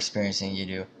have more experience than you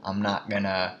do. I'm not going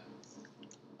to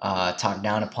talk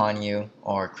down upon you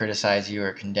or criticize you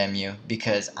or condemn you,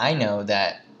 because I know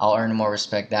that I'll earn more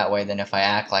respect that way than if I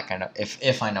act like I know,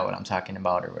 if I know what I'm talking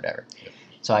about or whatever. Yep.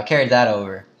 So I carried that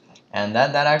over, and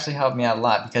that actually helped me out a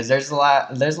lot, because there's a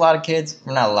lot of kids,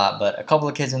 well, not a lot, but a couple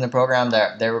of kids in the program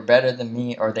that they were better than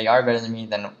me, or they are better than me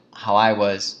than how I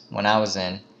was when I was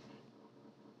in,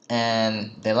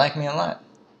 and they like me a lot,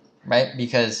 right?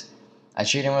 Because I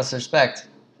treat them with respect.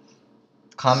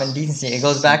 Common decency. It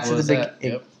goes back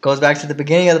to goes back to the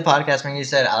beginning of the podcast when you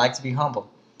said I like to be humble.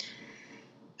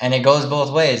 And it goes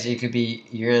both ways. It could be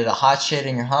you're the hot shit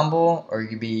and you're humble, or you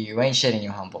could be you ain't shit and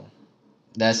you're humble.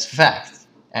 That's fact.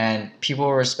 And people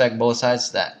will respect both sides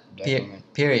of that.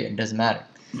 Period. It doesn't matter.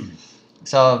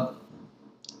 So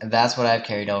that's what I've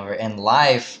carried over in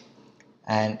life,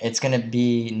 and it's gonna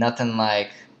be nothing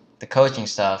like the coaching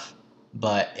stuff,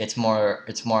 but it's more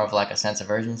of like a sense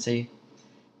of urgency.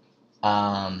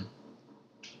 And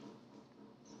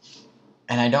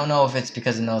I don't know if it's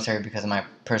because of the military, because of my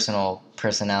personal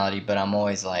personality, but I'm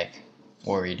always like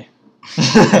worried.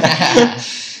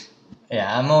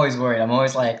 Yeah, I'm always worried. I'm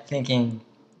always like thinking,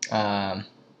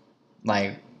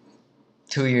 like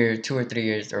 2 or 3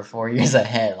 years or 4 years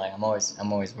ahead. Like I'm always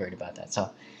worried about that.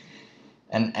 So,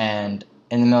 and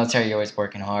in the military, you're always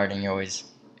working hard and you're always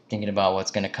thinking about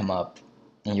what's gonna come up,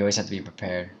 and you always have to be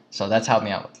prepared. So that's helped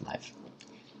me out with life.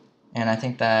 And I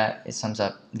think that it sums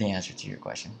up the answer to your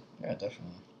question. Yeah,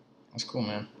 definitely. That's cool,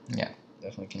 man. Yeah.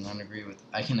 Definitely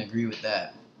I can agree with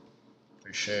that.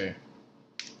 For sure.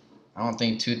 I don't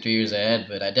think 2-3 years ahead,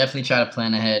 but I definitely try to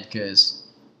plan ahead, because,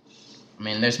 I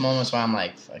mean, there's moments where I'm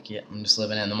like, fuck it, I'm just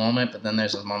living in the moment, but then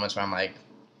there's those moments where I'm like,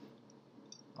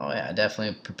 oh yeah, I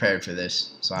definitely prepared for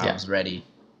this, so I was ready.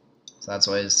 So that's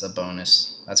always a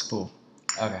bonus. That's cool.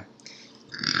 Okay.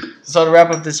 So to wrap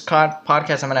up this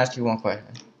podcast, I'm going to ask you one question.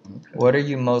 Okay. What are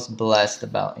you most blessed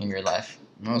about in your life?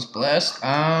 Most blessed?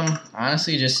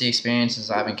 Honestly, just the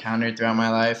experiences I've encountered throughout my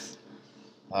life.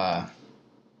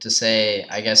 To say,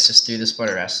 I guess, just through the sport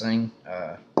of wrestling,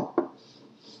 the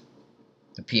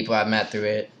people I've met through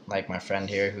it, like my friend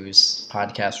here whose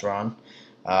podcast we're on,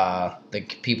 the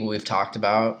people we've talked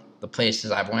about, the places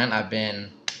I've went. I've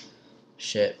been,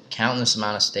 countless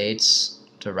amount of states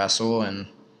to wrestle, and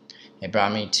it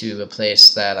brought me to a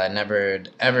place that I never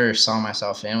ever saw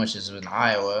myself in, which is in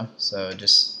Iowa. So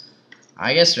just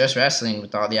wrestling,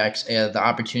 with all the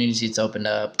opportunities it's opened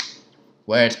up,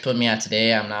 where it's put me at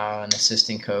today. I'm now an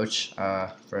assistant coach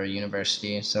for a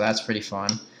university, so that's pretty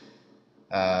fun.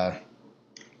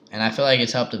 And I feel like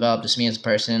it's helped develop just me as a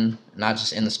person, not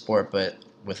just in the sport, but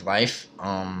with life.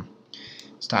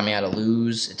 It's taught me how to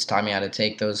lose. It's taught me how to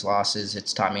take those losses.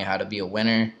 It's taught me how to be a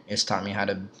winner. It's taught me how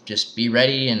to just be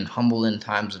ready and humble in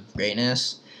times of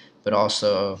greatness, but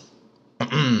also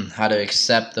how to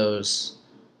accept those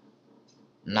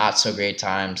not so great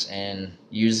times and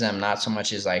use them not so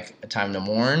much as like a time to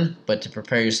mourn, but to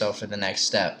prepare yourself for the next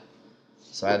step.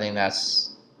 So I think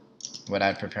that's what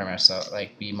I'd prepare myself,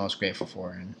 like be most grateful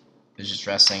for, and it's just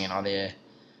wrestling and all the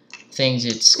things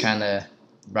it's kind of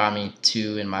brought me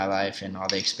to in my life, and all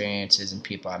the experiences and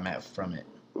people I met from it,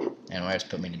 and where it's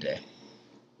put me today.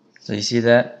 So you see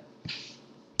that?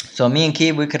 So me and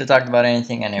Keith, we could have talked about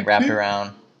anything, and it wrapped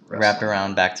around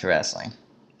back to wrestling.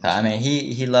 So, I mean,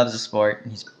 he loves the sport.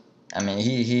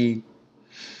 He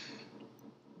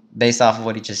based off of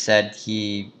what he just said,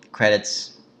 he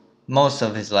credits most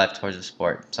of his life towards the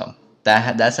sport. So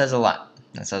that says a lot.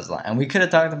 That says a lot. And we could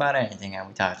have talked about anything, and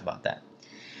we talked about that.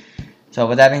 So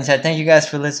with that being said, thank you guys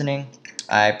for listening.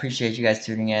 I appreciate you guys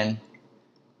tuning in.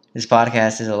 This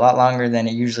podcast is a lot longer than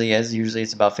it usually is. Usually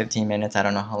it's about 15 minutes. I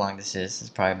don't know how long this is. It's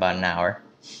probably about an hour.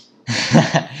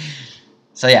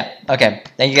 So yeah, okay.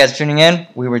 Thank you guys for tuning in.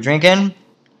 We were drinking,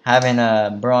 having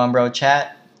a bro on bro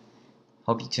chat.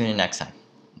 Hope you tune in next time.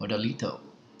 Modelito.